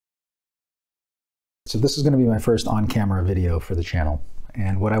So this is going to be my first on-camera video for the channel.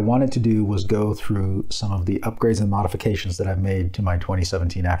 And what I wanted to do was go through some of the upgrades and modifications that I've made to my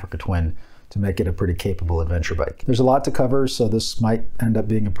 2017 Africa Twin to make it a pretty capable adventure bike. There's a lot to cover, so this might end up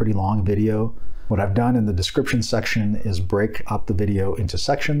being a pretty long video. What I've done in the description section is break up the video into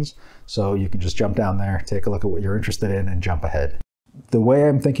sections, so you can just jump down there, take a look at what you're interested in, and jump ahead. The way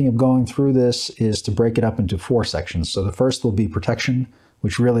I'm thinking of going through this is to break it up into 4 sections. So the first will be protection,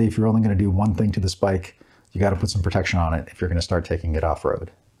 which really, if you're only going to do one thing to this bike, you got to put some protection on it if you're going to start taking it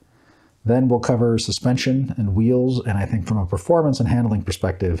off-road. Then we'll cover suspension and wheels, and I think from a performance and handling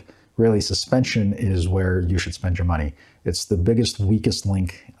perspective, really suspension is where you should spend your money. It's the biggest, weakest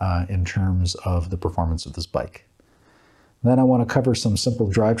link in terms of the performance of this bike. Then I want to cover some simple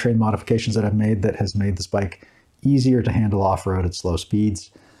drivetrain modifications that I've made that has made this bike easier to handle off-road at slow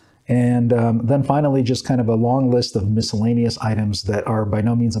speeds. And then finally, just kind of a long list of miscellaneous items that are by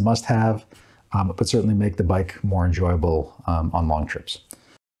no means a must-have, but certainly make the bike more enjoyable on long trips.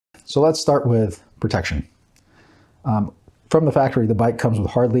 So let's start with protection. From the factory, the bike comes with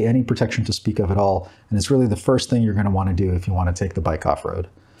hardly any protection to speak of at all, and it's really the first thing you're going to want to do if you want to take the bike off-road.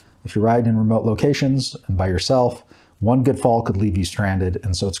 If you ride in remote locations and by yourself, one good fall could leave you stranded,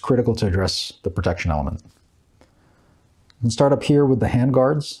 and so it's critical to address the protection element. We can start up here with the hand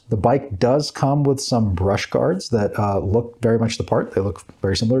guards. The bike does come with some brush guards that look very much the part. They look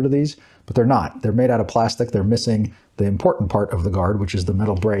very similar to these, but they're not. They're made out of plastic. They're missing the important part of the guard, which is the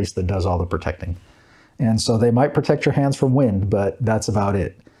middle brace that does all the protecting. And so they might protect your hands from wind, but that's about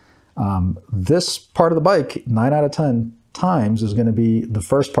it. This part of the bike, 9 out of 10 times, is going to be the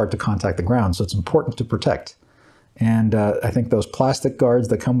first part to contact the ground, so it's important to protect. And I think those plastic guards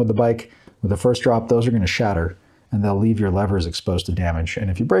that come with the bike, with the first drop, those are going to shatter, and they'll leave your levers exposed to damage.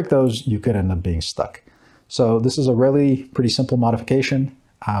 And if you break those, you could end up being stuck. So this is a really pretty simple modification.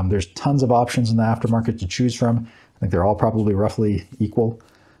 There's tons of options in the aftermarket to choose from. I think they're all probably roughly equal.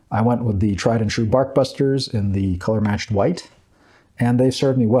 I went with the tried and true Barkbusters in the color matched white, and they've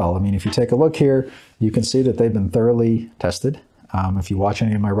served me well. I mean, if you take a look here, you can see that they've been thoroughly tested. If you watch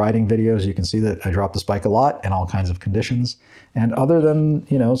any of my riding videos, you can see that I drop this bike a lot in all kinds of conditions. And other than,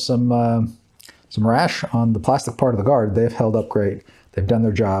 you know, some rash on the plastic part of the guard, they've held up great. They've done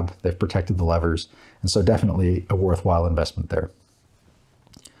their job. They've protected the levers. And so definitely a worthwhile investment there.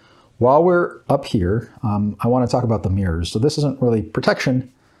 While we're up here, I want to talk about the mirrors. So this isn't really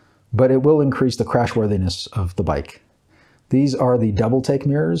protection, but it will increase the crashworthiness of the bike. These are the DoubleTake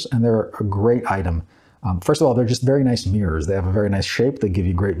mirrors, and they're a great item. First of all, they're just very nice mirrors. They have a very nice shape. They give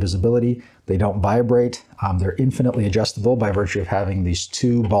you great visibility. They don't vibrate. They're infinitely adjustable by virtue of having these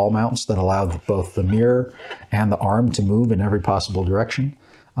 2 ball mounts that allow both the mirror and the arm to move in every possible direction.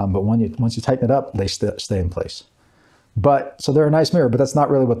 But once you tighten it up, they stay in place. So they're a nice mirror, but that's not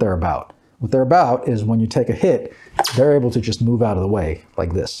really what they're about. What they're about is when you take a hit, they're able to just move out of the way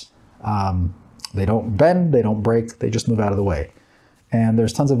like this. They don't bend, they don't break, they just move out of the way. And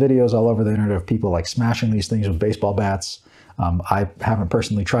there's tons of videos all over the internet of people like smashing these things with baseball bats. I haven't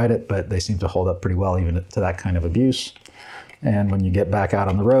personally tried it, but they seem to hold up pretty well even to that kind of abuse. And when you get back out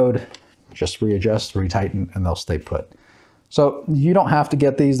on the road, just readjust, retighten, and they'll stay put. So you don't have to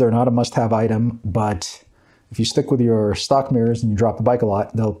get these. They're not a must-have item, but if you stick with your stock mirrors and you drop the bike a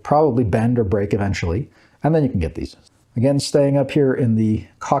lot, they'll probably bend or break eventually, and then you can get these. Again, staying up here in the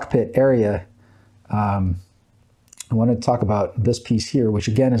cockpit area, I wanted to talk about this piece here, which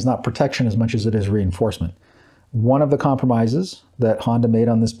again is not protection as much as it is reinforcement. One of the compromises that Honda made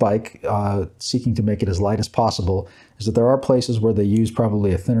on this bike, seeking to make it as light as possible, is that there are places where they use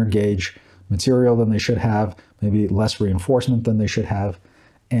probably a thinner gauge material than they should have, maybe less reinforcement than they should have,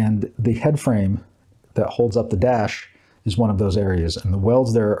 and the head frame that holds up the dash is one of those areas, and the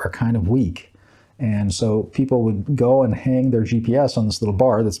welds there are kind of weak. And so people would go and hang their GPS on this little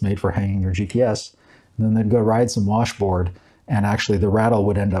bar that's made for hanging your GPS, and then they'd go ride some washboard, and actually the rattle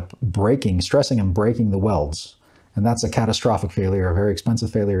would end up breaking, stressing and breaking the welds. And that's a catastrophic failure, a very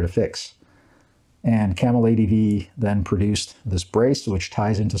expensive failure to fix. And Camel ADV then produced this brace, which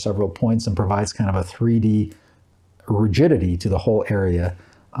ties into several points and provides kind of a 3D rigidity to the whole area,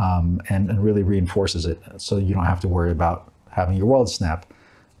 and really reinforces it, so you don't have to worry about having your welds snap.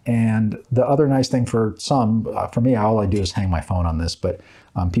 And the other nice thing for some, for me, all I do is hang my phone on this, but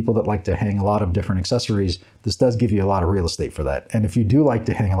people that like to hang a lot of different accessories, this does give you a lot of real estate for that. And if you do like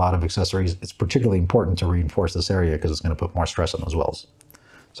to hang a lot of accessories, it's particularly important to reinforce this area because it's going to put more stress on those welds.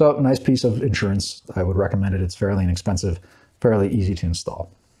 So nice piece of insurance. I would recommend it. It's fairly inexpensive, fairly easy to install.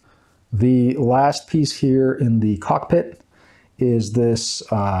 The last piece here in the cockpit is this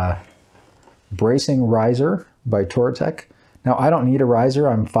bracing riser by Touratech. Now, I don't need a riser.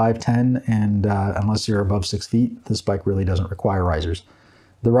 I'm 5'10", and unless you're above 6 feet, this bike really doesn't require risers.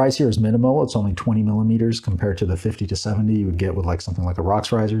 The rise here is minimal. It's only 20 millimeters compared to the 50 to 70 you would get with like something like a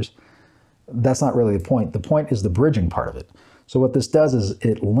ROX risers. That's not really the point. The point is the bridging part of it. So what this does is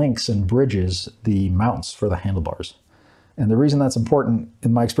it links and bridges the mounts for the handlebars. And the reason that's important,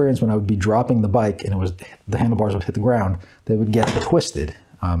 in my experience, when I would be dropping the bike and the handlebars would hit the ground, they would get twisted.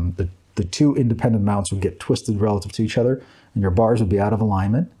 The two independent mounts would get twisted relative to each other, and your bars would be out of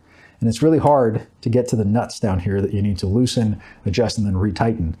alignment. And it's really hard to get to the nuts down here that you need to loosen, adjust, and then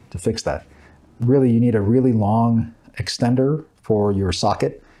retighten to fix that. Really, you need a really long extender for your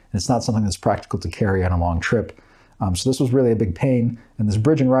socket, and it's not something that's practical to carry on a long trip. So this was really a big pain, and this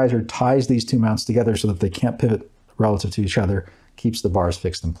bridge and riser ties these two mounts together so that they can't pivot relative to each other, keeps the bars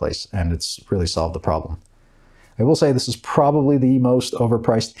fixed in place, and it's really solved the problem. I will say this is probably the most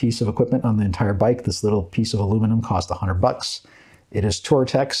overpriced piece of equipment on the entire bike. This little piece of aluminum cost $100. It is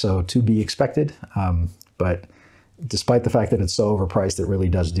Touratech, so to be expected, but despite the fact that it's so overpriced, it really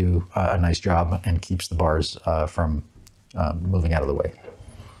does do a nice job and keeps the bars from moving out of the way.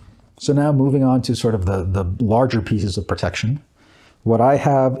 So now moving on to sort of the larger pieces of protection. What I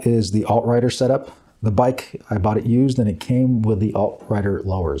have is the Altrider setup. The bike, I bought it used, and it came with the Altrider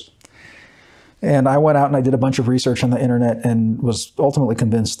lowers. And I went out and I did a bunch of research on the internet and was ultimately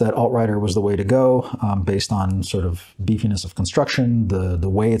convinced that Altrider was the way to go, based on sort of beefiness of construction, the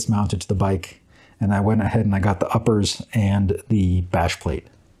way it's mounted to the bike. And I went ahead and I got the uppers and the bash plate.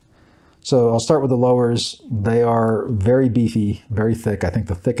 So I'll start with the lowers. They are very beefy, very thick. I think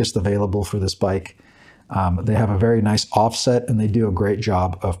the thickest available for this bike. They have a very nice offset, and they do a great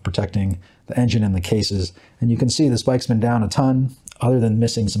job of protecting the engine and the cases. And you can see this bike's been down a ton. Other than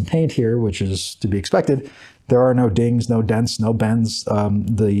missing some paint here, which is to be expected, there are no dings, no dents, no bends.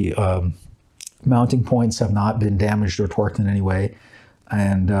 The mounting points have not been damaged or torqued in any way.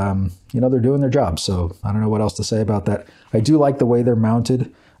 And, you know, they're doing their job. So I don't know what else to say about that. I do like the way they're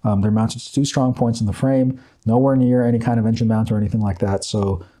mounted. They're mounted to 2 strong points in the frame, nowhere near any kind of engine mount or anything like that.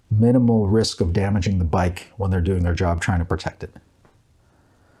 So minimal risk of damaging the bike when they're doing their job trying to protect it.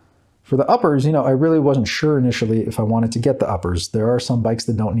 For the uppers, you know, I really wasn't sure initially if I wanted to get the uppers. There are some bikes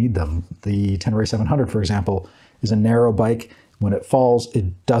that don't need them. The Tenere 700, for example, is a narrow bike. When it falls,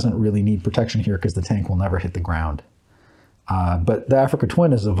 it doesn't really need protection here because the tank will never hit the ground. But the Africa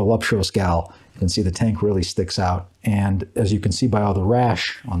Twin is a voluptuous gal. You can see the tank really sticks out. And as you can see by all the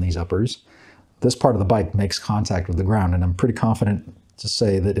rash on these uppers, this part of the bike makes contact with the ground. And I'm pretty confident to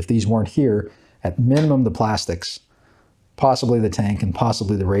say that if these weren't here, at minimum the plastics, possibly the tank and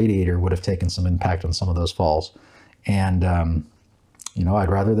possibly the radiator would have taken some impact on some of those falls. And, you know,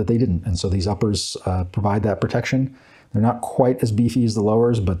 I'd rather that they didn't. And so these uppers provide that protection. They're not quite as beefy as the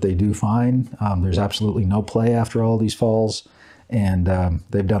lowers, but they do fine. There's absolutely no play after all these falls, and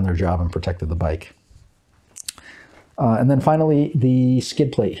they've done their job and protected the bike. And then finally, the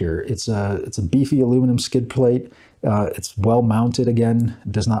skid plate here. It's a beefy aluminum skid plate. It's well mounted again.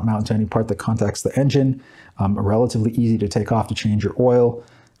 It does not mount to any part that contacts the engine. Relatively easy to take off to change your oil.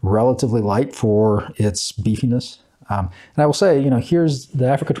 Relatively light for its beefiness. And I will say, you know, here's the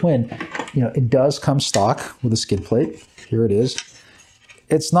Africa Twin. You know, it does come stock with a skid plate. Here it is.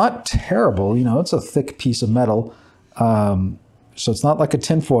 It's not terrible. You know, it's a thick piece of metal. So it's not like a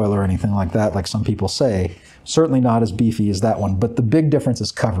tinfoil or anything like that, like some people say. Certainly not as beefy as that one. But the big difference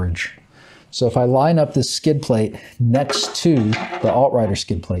is coverage. So if I line up this skid plate next to the Altrider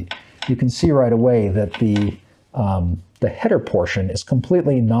skid plate, you can see right away that the header portion is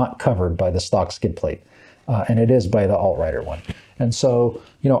completely not covered by the stock skid plate. And it is by the Altrider one. And so,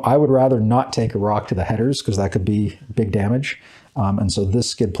 you know, I would rather not take a rock to the headers because that could be big damage. And so this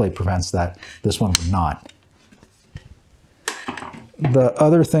skid plate prevents that. This one would not. The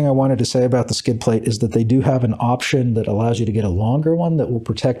other thing I wanted to say about the skid plate is that they do have an option that allows you to get a longer one that will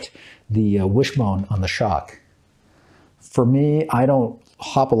protect the wishbone on the shock. For me, I don't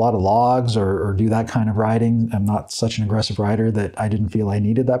hop a lot of logs or do that kind of riding. I'm not such an aggressive rider that I didn't feel I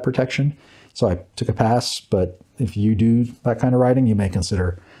needed that protection. So I took a pass, but if you do that kind of riding, you may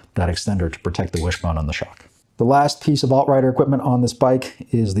consider that extender to protect the wishbone on the shock. The last piece of Altrider equipment on this bike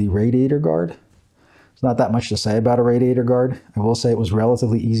is the radiator guard. There's not that much to say about a radiator guard. I will say it was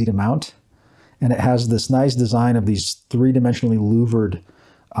relatively easy to mount, and it has this nice design of these 3-dimensionally louvered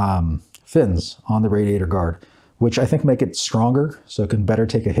fins on the radiator guard, which I think make it stronger so it can better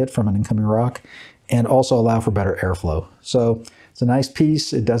take a hit from an incoming rock and also allow for better airflow. So it's a nice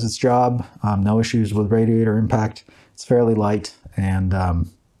piece. It does its job. No issues with radiator impact. It's fairly light and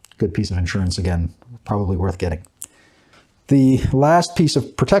good piece of insurance again, probably worth getting. The last piece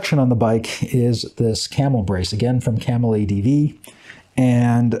of protection on the bike is this Camel brace, again from Camel ADV.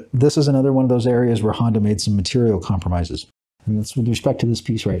 And this is another one of those areas where Honda made some material compromises. And that's with respect to this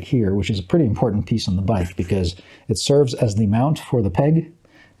piece right here, which is a pretty important piece on the bike because it serves as the mount for the peg,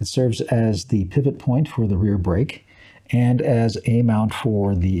 it serves as the pivot point for the rear brake, and as a mount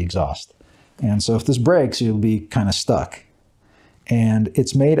for the exhaust. And so if this breaks, you'll be kind of stuck. And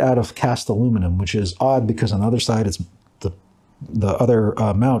it's made out of cast aluminum, which is odd because on the other side, it's the other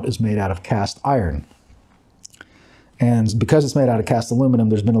mount is made out of cast iron. And because it's made out of cast aluminum,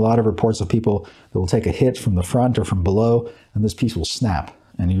 there's been a lot of reports of people that will take a hit from the front or from below, and this piece will snap.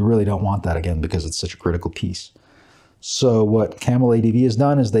 And you really don't want that again because it's such a critical piece. So what Camel ADV has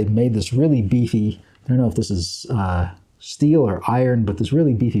done is they've made this really beefy, I don't know if this is steel or iron, but this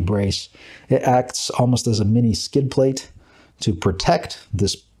really beefy brace. It acts almost as a mini skid plate to protect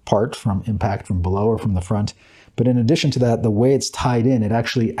this part from impact from below or from the front. But in addition to that, the way it's tied in, it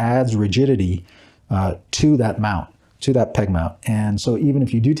actually adds rigidity to that mount, to that peg mount. And so even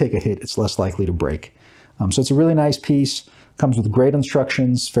if you do take a hit, it's less likely to break. So it's a really nice piece, comes with great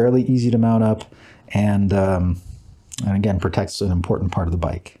instructions, fairly easy to mount up, and again, protects an important part of the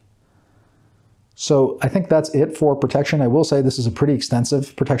bike. So I think that's it for protection. I will say this is a pretty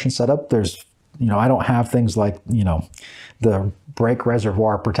extensive protection setup. There's, I don't have things like, the brake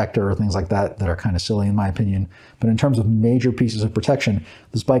reservoir protector or things like that that are kind of silly in my opinion. But in terms of major pieces of protection,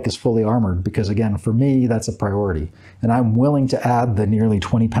 this bike is fully armored because again, for me, that's a priority. And I'm willing to add the nearly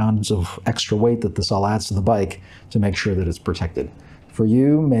 20 pounds of extra weight that this all adds to the bike to make sure that it's protected. For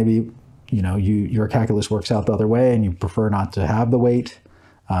you, maybe, your calculus works out the other way and you prefer not to have the weight.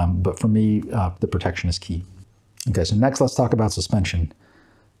 But for me, the protection is key. Okay, so next let's talk about suspension.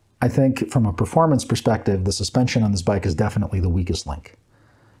 I think from a performance perspective, the suspension on this bike is definitely the weakest link.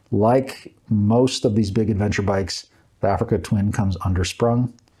 Like most of these big adventure bikes, the Africa Twin comes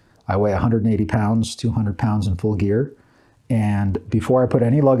undersprung. I weigh 180 pounds, 200 pounds in full gear. And before I put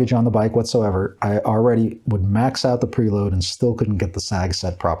any luggage on the bike whatsoever, I already would max out the preload and still couldn't get the sag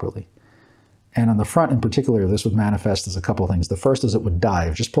set properly. And on the front in particular, this would manifest as a couple of things. The first is it would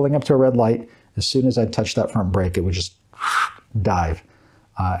dive. Just pulling up to a red light, as soon as I'd touch that front brake, it would just dive.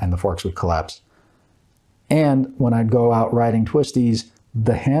 And the forks would collapse. And when I'd go out riding twisties,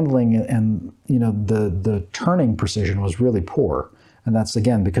 the handling and the turning precision was really poor. And that's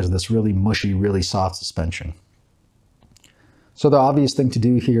again because of this really mushy, really soft suspension. So the obvious thing to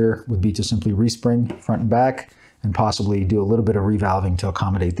do here would be to simply respring front and back and possibly do a little bit of revalving to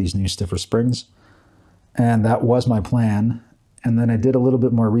accommodate these new stiffer springs. And that was my plan. And then I did a little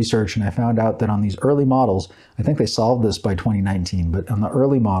bit more research and I found out that on these early models, I think they solved this by 2019, but on the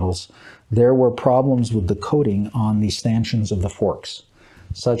early models, there were problems with the coating on the stanchions of the forks,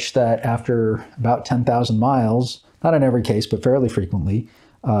 such that after about 10,000 miles, not in every case, but fairly frequently,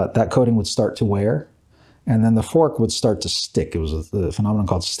 that coating would start to wear, and then the fork would start to stick. It was a phenomenon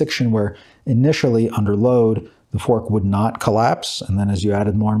called stiction, where initially under load, the fork would not collapse, and then as you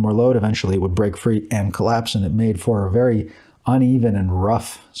added more and more load, eventually it would break free and collapse, and it made for a very uneven and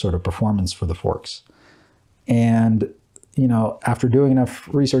rough sort of performance for the forks. And, after doing enough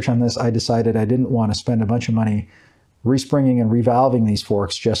research on this, I decided I didn't want to spend a bunch of money respringing and revalving these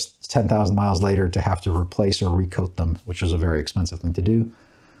forks just 10,000 miles later to have to replace or recoat them, which was a very expensive thing to do.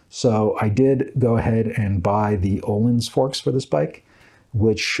 So I did go ahead and buy the Ohlins forks for this bike,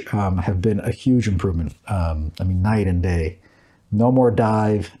 which have been a huge improvement. Night and day. No more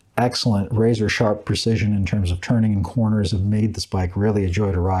dive. Excellent razor sharp precision in terms of turning and corners have made this bike really a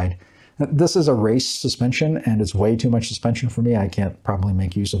joy to ride. This is a race suspension and it's way too much suspension for me. I can't probably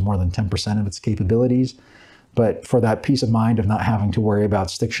make use of more than 10% of its capabilities, but for that peace of mind of not having to worry about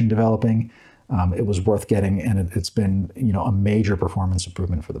stiction developing, it was worth getting, and it's been a major performance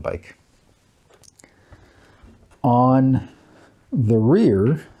improvement for the bike. On the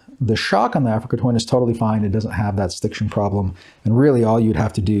rear, the shock on the Africa Twin is totally fine. It doesn't have that stiction problem. And really all you'd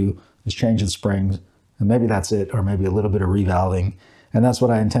have to do is change the springs, and maybe that's it, or maybe a little bit of revalving. And that's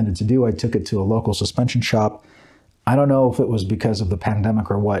what I intended to do. I took it to a local suspension shop. I don't know if it was because of the pandemic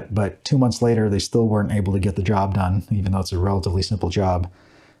or what, but 2 months later, they still weren't able to get the job done, even though it's a relatively simple job.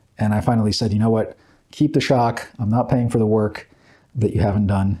 And I finally said, you know what, keep the shock. I'm not paying for the work that you haven't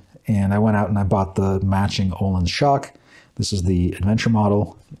done. And I went out and I bought the matching Ohlins shock. This is the adventure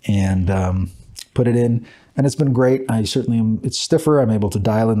model, and put it in, and it's been great. It's stiffer. I'm able to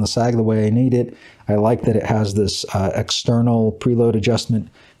dial in the sag the way I need it. I like that it has this external preload adjustment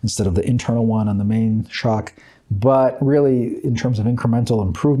instead of the internal one on the main shock. But really, in terms of incremental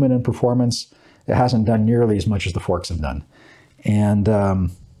improvement in performance, it hasn't done nearly as much as the forks have done. And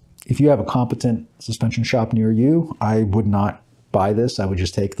If you have a competent suspension shop near you, I would not buy this. I would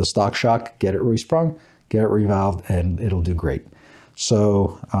just take the stock shock, get it resprung, get it revalved, and it'll do great.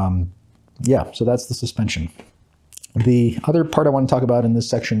 So yeah, so that's the suspension. The other part I want to talk about in this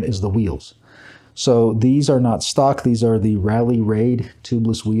section is the wheels. So these are not stock. These are the Rally Raid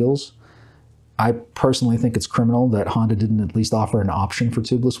tubeless wheels. I personally think it's criminal that Honda didn't at least offer an option for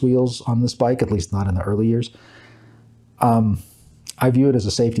tubeless wheels on this bike, at least not in the early years. I view it as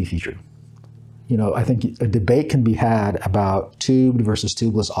a safety feature. You know, I think a debate can be had about tubed versus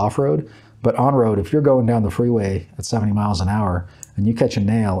tubeless off-road, but on-road, if you're going down the freeway at 70 miles an hour and you catch a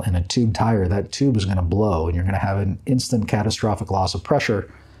nail in a tube tire, that tube is going to blow and you're going to have an instant catastrophic loss of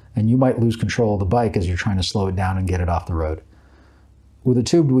pressure, and you might lose control of the bike as you're trying to slow it down and get it off the road. With a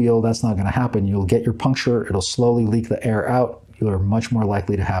tubed wheel, that's not going to happen. You'll get your puncture, it'll slowly leak the air out. You're much more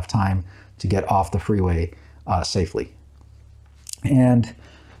likely to have time to get off the freeway safely. And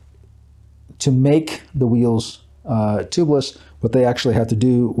to make the wheels tubeless, what they actually had to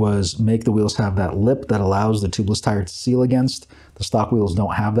do was make the wheels have that lip that allows the tubeless tire to seal against. The stock wheels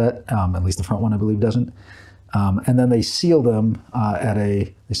don't have that, at least the front one I believe doesn't. And then they seal them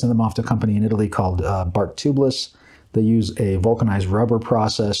they send them off to a company in Italy called Tubeless. They use a vulcanized rubber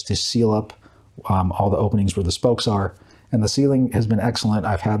process to seal up all the openings where the spokes are. And the sealing has been excellent.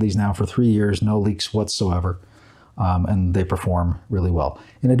 I've had these now for 3 years, no leaks whatsoever. And they perform really well.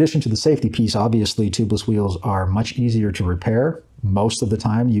 In addition to the safety piece, obviously tubeless wheels are much easier to repair. Most of the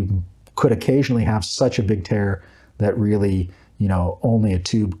time you could occasionally have such a big tear that really, you know, only a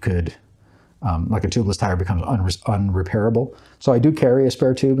tube could, like a tubeless tire becomes unrepairable. So I do carry a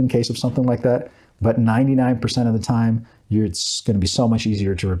spare tube in case of something like that, but 99% of the time it's going to be so much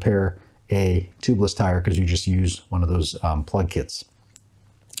easier to repair a tubeless tire because you just use one of those plug kits.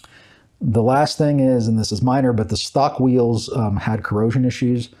 The last thing is, and this is minor, but the stock wheels had corrosion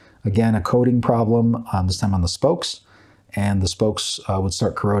issues. Again, a coating problem, this time on the spokes, and the spokes would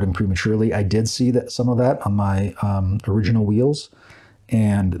start corroding prematurely. I did see that some of that on my original wheels,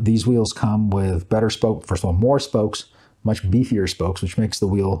 and these wheels come with better spoke. First of all, more spokes, much beefier spokes, which makes the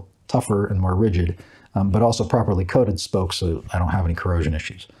wheel tougher and more rigid, but also properly coated spokes, so I don't have any corrosion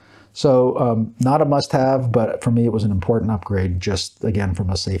issues. So not a must-have, but for me it was an important upgrade, just again from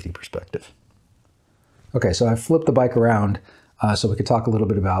a safety perspective. Okay, so I flipped the bike around so we could talk a little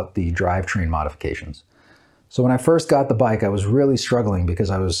bit about the drivetrain modifications. So when I first got the bike, I was really struggling because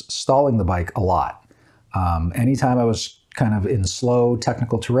I was stalling the bike a lot. Anytime I was kind of in slow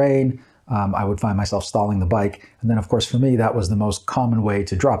technical terrain, I would find myself stalling the bike. And then of course for me, that was the most common way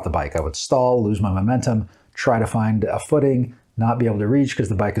to drop the bike. I would stall, lose my momentum, try to find a footing, not be able to reach because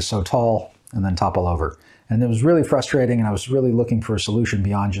the bike is so tall, and then topple over. And it was really frustrating, and I was really looking for a solution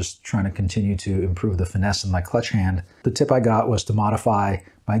beyond just trying to continue to improve the finesse in my clutch hand. The tip I got was to modify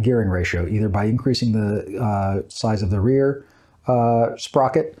my gearing ratio, either by increasing the size of the rear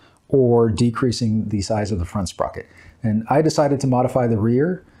sprocket or decreasing the size of the front sprocket. And I decided to modify the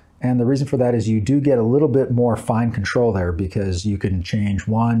rear, and the reason for that is you do get a little bit more fine control there because you can change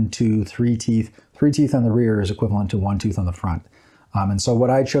 1, 2, 3 teeth. 3 teeth on the rear is equivalent to 1 tooth on the front. And so what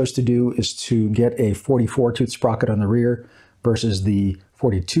I chose to do is to get a 44 tooth sprocket on the rear versus the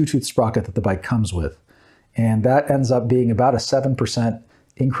 42 tooth sprocket that the bike comes with. And that ends up being about a 7%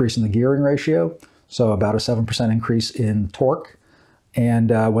 increase in the gearing ratio. So about a 7% increase in torque.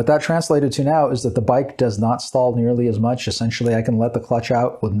 And what that translated to now is that the bike does not stall nearly as much. Essentially, I can let the clutch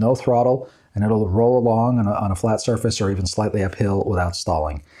out with no throttle and it'll roll along on a flat surface or even slightly uphill without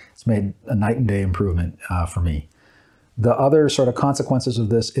stalling. It's made a night and day improvement for me. The other sort of consequences of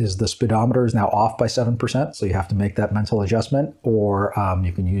this is the speedometer is now off by 7%, so you have to make that mental adjustment, or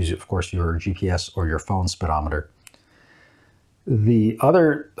you can use, of course, your GPS or your phone speedometer. The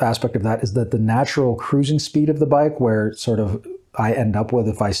other aspect of that is that the natural cruising speed of the bike, where sort of I end up with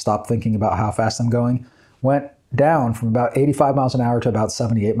if I stop thinking about how fast I'm going, went down from about 85 miles an hour to about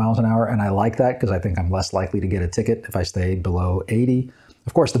 78 miles an hour, and I like that because I think I'm less likely to get a ticket if I stay below 80.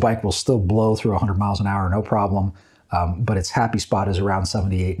 Of course, the bike will still blow through 100 miles an hour, no problem, but its happy spot is around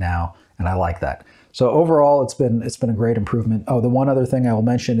 78 now, and I like that. So overall, it's been a great improvement. Oh, the one other thing I will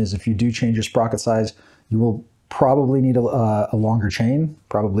mention is if you do change your sprocket size, you will probably need a longer chain,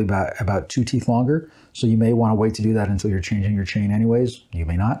 probably about 2 teeth longer. So you may want to wait to do that until you're changing your chain anyways. You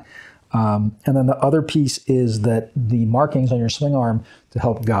may not. And then the other piece is that the markings on your swing arm to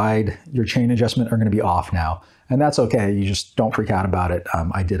help guide your chain adjustment are going to be off now. And that's okay. You just don't freak out about it.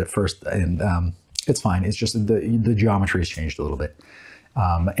 I did it first, and it's fine. It's just the geometry has changed a little bit.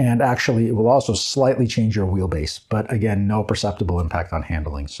 And actually, it will also slightly change your wheelbase. But again, no perceptible impact on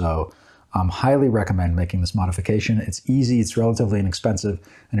handling. So Highly recommend making this modification. It's easy, it's relatively inexpensive,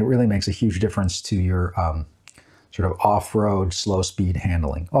 and it really makes a huge difference to your sort of off-road slow speed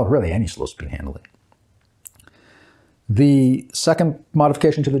handling. Oh, really any slow speed handling. The second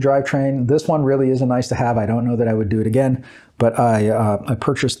modification to the drivetrain, this one really is a nice to have. I don't know that I would do it again, but I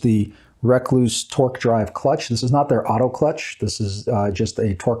purchased the Rekluse TorquDrive clutch. This is not their auto clutch. This is just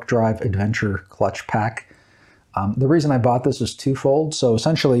a TorquDrive adventure clutch pack. The reason I bought this is twofold. So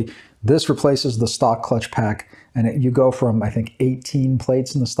essentially, this replaces the stock clutch pack, and you go from, I think, 18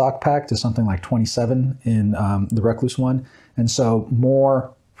 plates in the stock pack to something like 27 in the Rekluse one. And so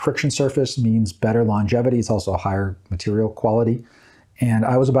more friction surface means better longevity. It's also higher material quality. And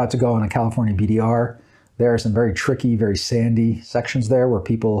I was about to go on a California BDR. There are some very tricky, very sandy sections there where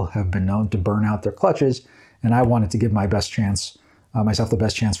people have been known to burn out their clutches. And I wanted to give my best chance, myself the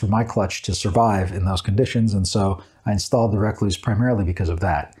best chance for my clutch to survive in those conditions. And so I installed the Rekluse primarily because of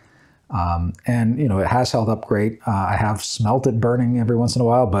that. And you know, it has held up great. I have smelt it burning every once in a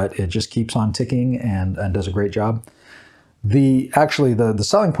while, but it just keeps on ticking and does a great job. Actually, the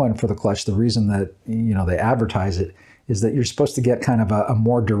selling point for the clutch, the reason that, you know, they advertise it, is that you're supposed to get kind of a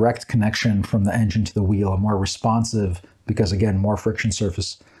more direct connection from the engine to the wheel, a more responsive, because again, more friction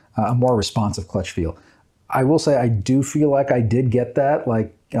surface, a more responsive clutch feel. I will say I do feel like I did get that,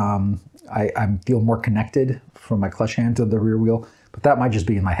 like I feel more connected from my clutch hand to the rear wheel, but that might just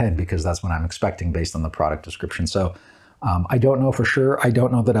be in my head because that's what I'm expecting based on the product description. So I don't know for sure. I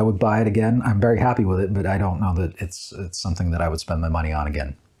don't know that I would buy it again. I'm very happy with it, but I don't know that it's something that I would spend my money on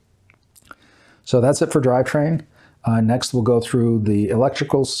again. So that's it for drivetrain. Next, we'll go through the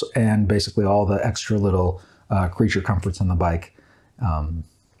electricals and basically all the extra little creature comforts on the bike.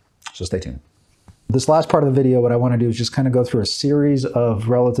 So stay tuned. This last part of the video, what I want to do is just kind of go through a series of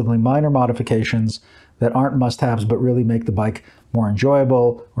relatively minor modifications that aren't must-haves, but really make the bike more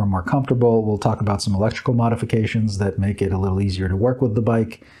enjoyable or more comfortable. We'll talk about some electrical modifications that make it a little easier to work with the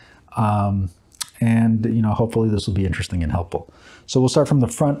bike. And you know, hopefully this will be interesting and helpful. So we'll start from the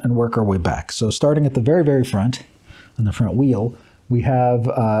front and work our way back. So starting at the very, very front, on the front wheel, we have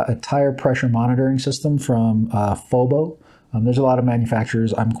a tire pressure monitoring system from Fobo. There's a lot of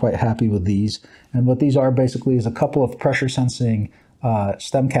manufacturers. I'm quite happy with these. And what these are basically is a couple of pressure sensing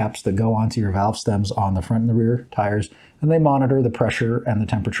stem caps that go onto your valve stems on the front and the rear tires, and they monitor the pressure and the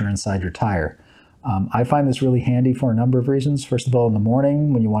temperature inside your tire. I find this really handy for a number of reasons. First of all, in the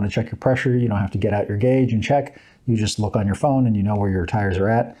morning, when you want to check your pressure, you don't have to get out your gauge and check. You just look on your phone and you know where your tires are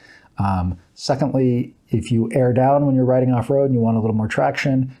at. Secondly, if you air down when you're riding off-road and you want a little more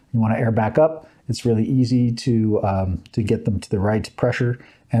traction, you want to air back up, it's really easy to get them to the right pressure.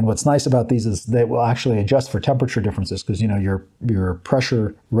 And what's nice about these is they will actually adjust for temperature differences, because you know your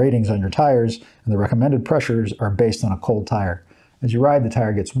pressure ratings on your tires and the recommended pressures are based on a cold tire. As you ride, the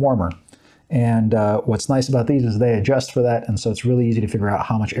tire gets warmer. And what's nice about these is they adjust for that, and so it's really easy to figure out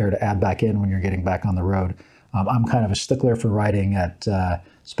how much air to add back in when you're getting back on the road. I'm kind of a stickler for riding at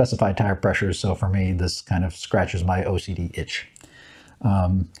specified tire pressures, so for me this kind of scratches my OCD itch.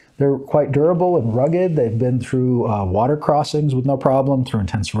 They're quite durable and rugged. They've been through water crossings with no problem, through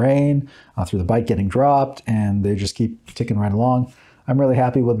intense rain, through the bike getting dropped, and they just keep ticking right along. I'm really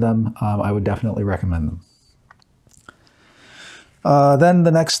happy with them. I would definitely recommend them. Then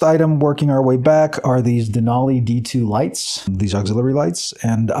the next item, working our way back, are these Denali D2 Lights, these auxiliary lights.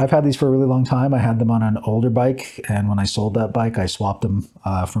 And I've had these for a really long time. I had them on an older bike, and when I sold that bike, I swapped them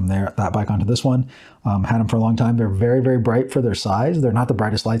from that bike onto this one. Had them for a long time. They're very, very bright for their size. They're not the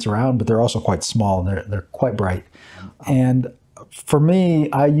brightest lights around, but they're also quite small. They're quite bright. And for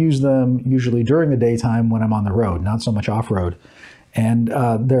me, I use them usually during the daytime when I'm on the road, not so much off-road. And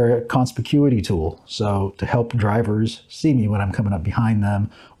they're a conspicuity tool, so to help drivers see me when I'm coming up behind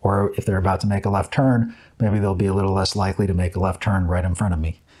them, or if they're about to make a left turn, maybe they'll be a little less likely to make a left turn right in front of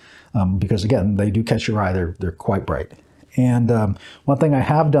me. Because again, they do catch your eye, they're quite bright. And one thing I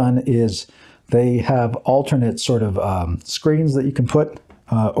have done is they have alternate sort of screens that you can put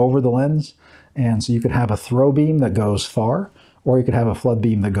over the lens. And so you could have a throw beam that goes far, or you could have a flood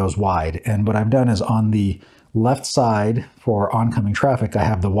beam that goes wide. And what I've done is on the left side for oncoming traffic, I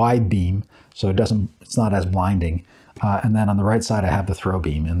have the wide beam, so it's not as blinding. And then on the right side, I have the throw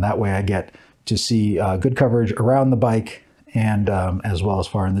beam, and that way I get to see good coverage around the bike and as well as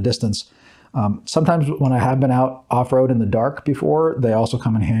far in the distance. Sometimes when I have been out off-road in the dark before, they also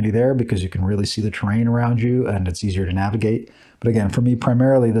come in handy there because you can really see the terrain around you and it's easier to navigate. But again, for me,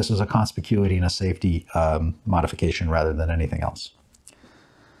 primarily, this is a conspicuity and a safety modification rather than anything else.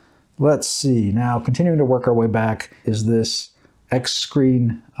 Let's see, now continuing to work our way back is this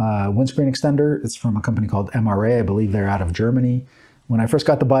X-creen windscreen extender. It's from a company called MRA. I believe they're out of Germany. when I first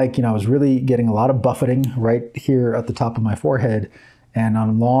got the bike, I was really getting a lot of buffeting right here at the top of my forehead. And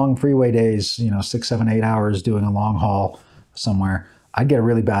on long freeway days, 6, 7, 8 hours doing a long haul somewhere, I'd get a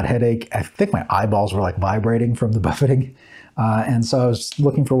really bad headache. I think my eyeballs were like vibrating from the buffeting. And so I was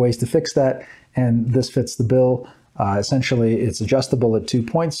looking for ways to fix that. And this fits the bill. Essentially, it's adjustable at 2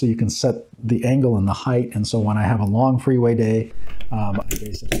 points, so you can set the angle and the height. And so when I have a long freeway day, I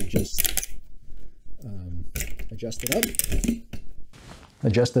basically just adjust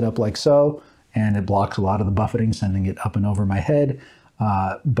it up like so, and it blocks a lot of the buffeting, sending it up and over my head.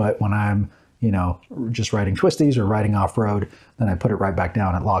 But when I'm just riding twisties or riding off-road, then I put it right back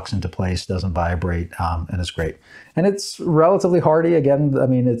down. It locks into place, doesn't vibrate, and it's great. And it's relatively hardy. Again, I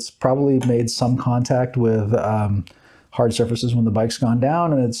mean, it's probably made some contact with hard surfaces when the bike's gone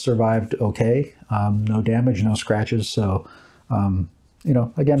down, and it's survived okay. No damage, no scratches. So,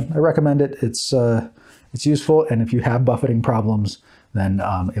 again, I recommend it. It's useful, and if you have buffeting problems, then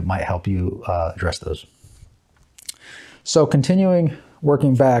it might help you address those. So continuing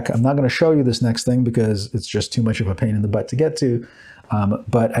working back, I'm not going to show you this next thing because it's just too much of a pain in the butt to get to,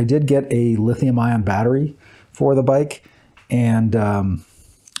 but I did get a lithium-ion battery for the bike, and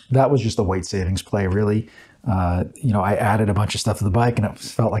that was just a weight savings play, really. I added a bunch of stuff to the bike, and it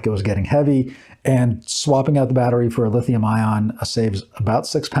felt like it was getting heavy, and swapping out the battery for a lithium-ion saves about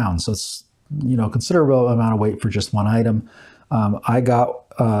 6 pounds, so it's considerable amount of weight for just one item. I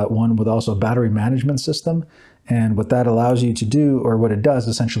got one with also a battery management system. And what that allows you to do, or what it does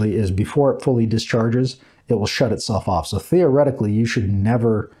essentially, is before it fully discharges, it will shut itself off. So theoretically, you should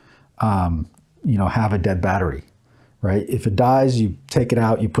never, have a dead battery, right? If it dies, you take it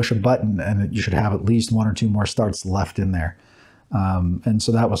out, you push a button, and you should have at least 1 or 2 more starts left in there. And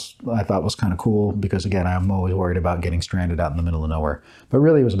so I thought was kind of cool because, again, I'm always worried about getting stranded out in the middle of nowhere. But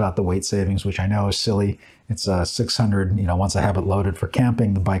really, it was about the weight savings, which I know is silly. It's 600, once I have it loaded for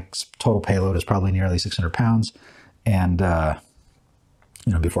camping, the bike's total payload is probably nearly 600 pounds. And,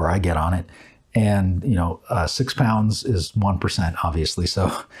 before I get on it. And, 6 pounds is 1%, obviously.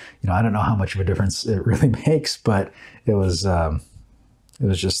 So, I don't know how much of a difference it really makes, but it was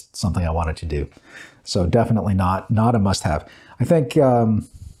just something I wanted to do. So definitely not a must-have. I think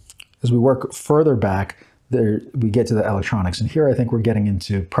as we work further back, we get to the electronics. And here I think we're getting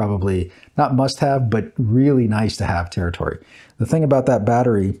into probably not must-have, but really nice to have territory. The thing about that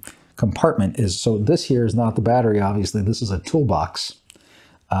battery compartment is, so this here is not the battery, obviously. This is a toolbox.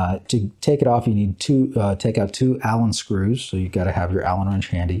 To take it off, you need to take out 2 Allen screws. So you've got to have your Allen wrench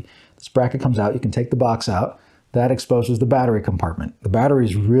handy. This bracket comes out. You can take the box out. That exposes the battery compartment. The battery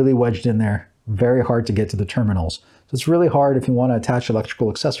is really wedged in there. Very hard to get to the terminals. So it's really hard if you want to attach electrical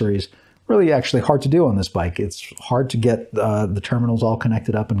accessories. Really actually hard to do on this bike. It's hard to get the terminals all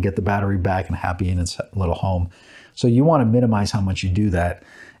connected up and get the battery back and happy in its little home. So you want to minimize how much you do that.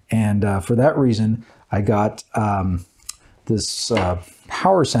 And for that reason, I got this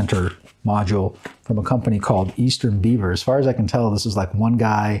power center module from a company called Eastern Beaver. As far as I can tell, this is like one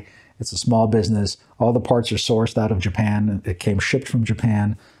guy. It's a small business. All the parts are sourced out of Japan. It came shipped from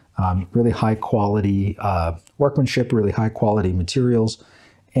Japan. Really high quality workmanship, really high quality materials.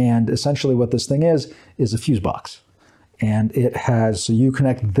 And essentially what this thing is a fuse box. And it has, so you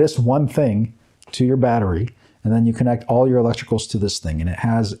connect this one thing to your battery, and then you connect all your electricals to this thing. And it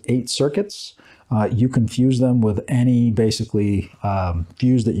has 8 circuits. You can fuse them with any basically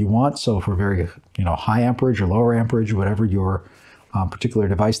fuse that you want. So for very high amperage or lower amperage, whatever your particular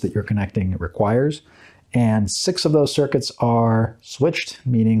device that you're connecting requires. And 6 of those circuits are switched,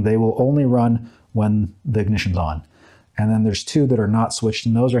 meaning they will only run when the ignition's on. And then there's 2 that are not switched,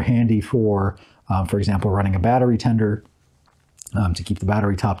 and those are handy for example, running a battery tender to keep the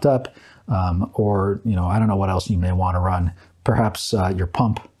battery topped up, or I don't know what else you may want to run. Perhaps your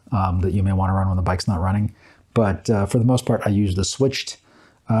pump that you may want to run when the bike's not running. But for the most part, I use the switched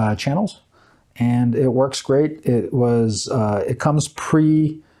channels, and it works great. It comes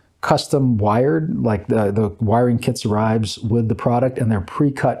pre-custom wired, like the wiring kits arrives with the product, and they're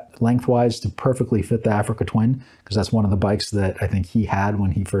pre-cut lengthwise to perfectly fit the Africa Twin, because that's one of the bikes that I think he had when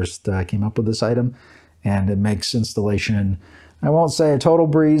he first came up with this item. And it makes installation, I won't say a total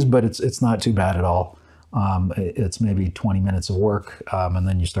breeze, but it's not too bad at all. It's maybe 20 minutes of work, and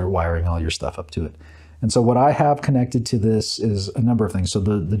then you start wiring all your stuff up to it. And so what I have connected to this is a number of things. So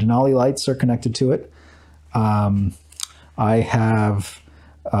the Denali lights are connected to it. I have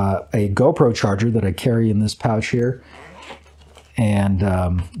a GoPro charger that I carry in this pouch here, and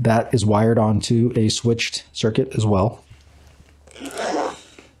that is wired onto a switched circuit as well.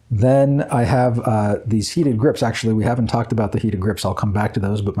 Then I have these heated grips. Actually, we haven't talked about the heated grips. I'll come back to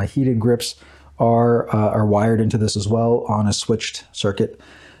those, but my heated grips are wired into this as well on a switched circuit.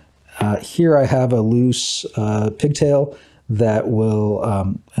 Here I have a loose pigtail that will,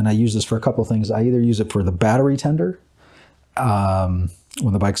 and I use this for a couple of things. I either use it for the battery tender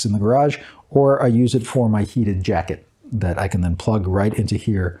when the bike's in the garage, or I use it for my heated jacket that I can then plug right into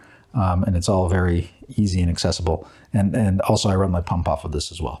here, and it's all very easy and accessible. And also I run my pump off of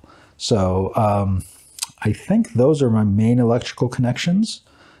this as well. So I think those are my main electrical connections.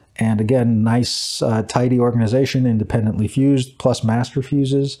 And again, nice tidy organization, independently fused, plus master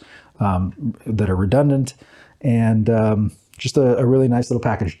fuses that are redundant. And just a really nice little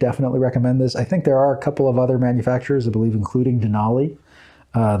package. Definitely recommend this. I think there are a couple of other manufacturers, I believe, including Denali,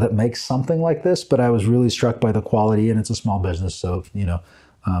 that makes something like this, but I was really struck by the quality, and it's a small business, so, you know,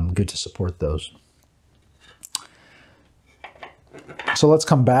 good to support those. So let's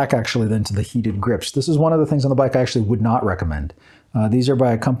come back actually then to the heated grips. This is one of the things on the bike I actually would not recommend. These are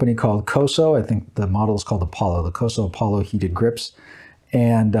by a company called Koso. I think the model is called Apollo, the Koso Apollo heated grips.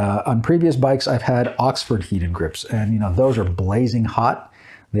 And on previous bikes, I've had Oxford heated grips, and you know, those are blazing hot.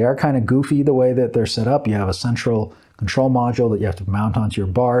 They are kind of goofy the way that they're set up. You have a central control module that you have to mount onto your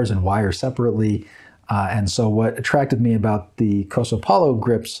bars and wire separately. And so what attracted me about the Koso Apollo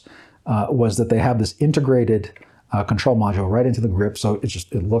grips was that they have this integrated control module right into the grip. So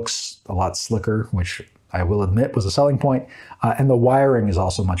it looks a lot slicker, which I will admit was a selling point. And the wiring is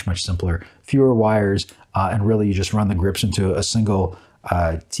also much, much simpler. Fewer wires, and really you just run the grips into a single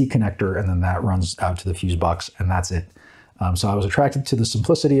T connector, and then that runs out to the fuse box, and that's it. So I was attracted to the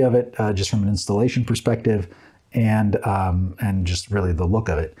simplicity of it, just from an installation perspective, and just really the look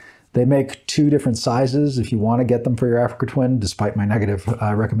of it. They make two different sizes if you want to get them for your Africa Twin, despite my negative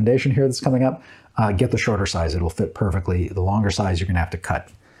recommendation here that's coming up. Get the shorter size, it will fit perfectly. The longer size you're gonna have to cut.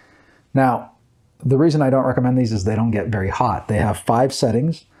 Now, the reason I don't recommend these is they don't get very hot. They have 5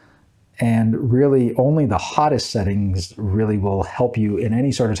 settings, and really only the hottest settings really will help you in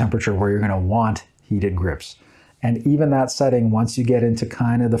any sort of temperature where you're gonna want heated grips. And even that setting, once you get into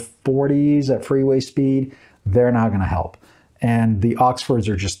kind of the 40s at freeway speed, they're not gonna help. And the Oxfords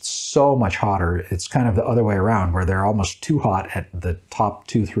are just so much hotter. It's kind of the other way around, where they're almost too hot at the top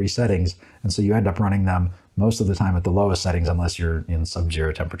 2-3 settings. And so you end up running them most of the time at the lowest settings, unless you're in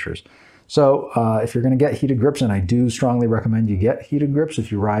sub-zero temperatures. So if you're gonna get heated grips, and I do strongly recommend you get heated grips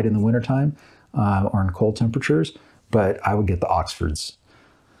if you ride in the wintertime or in cold temperatures, but I would get the Oxfords.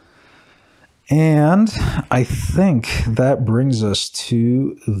 And I think that brings us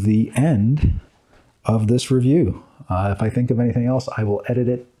to the end of this review. If I think of anything else, I will edit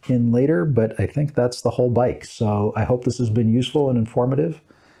it in later, but I think that's the whole bike. So I hope this has been useful and informative,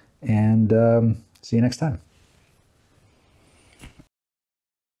 and see you next time.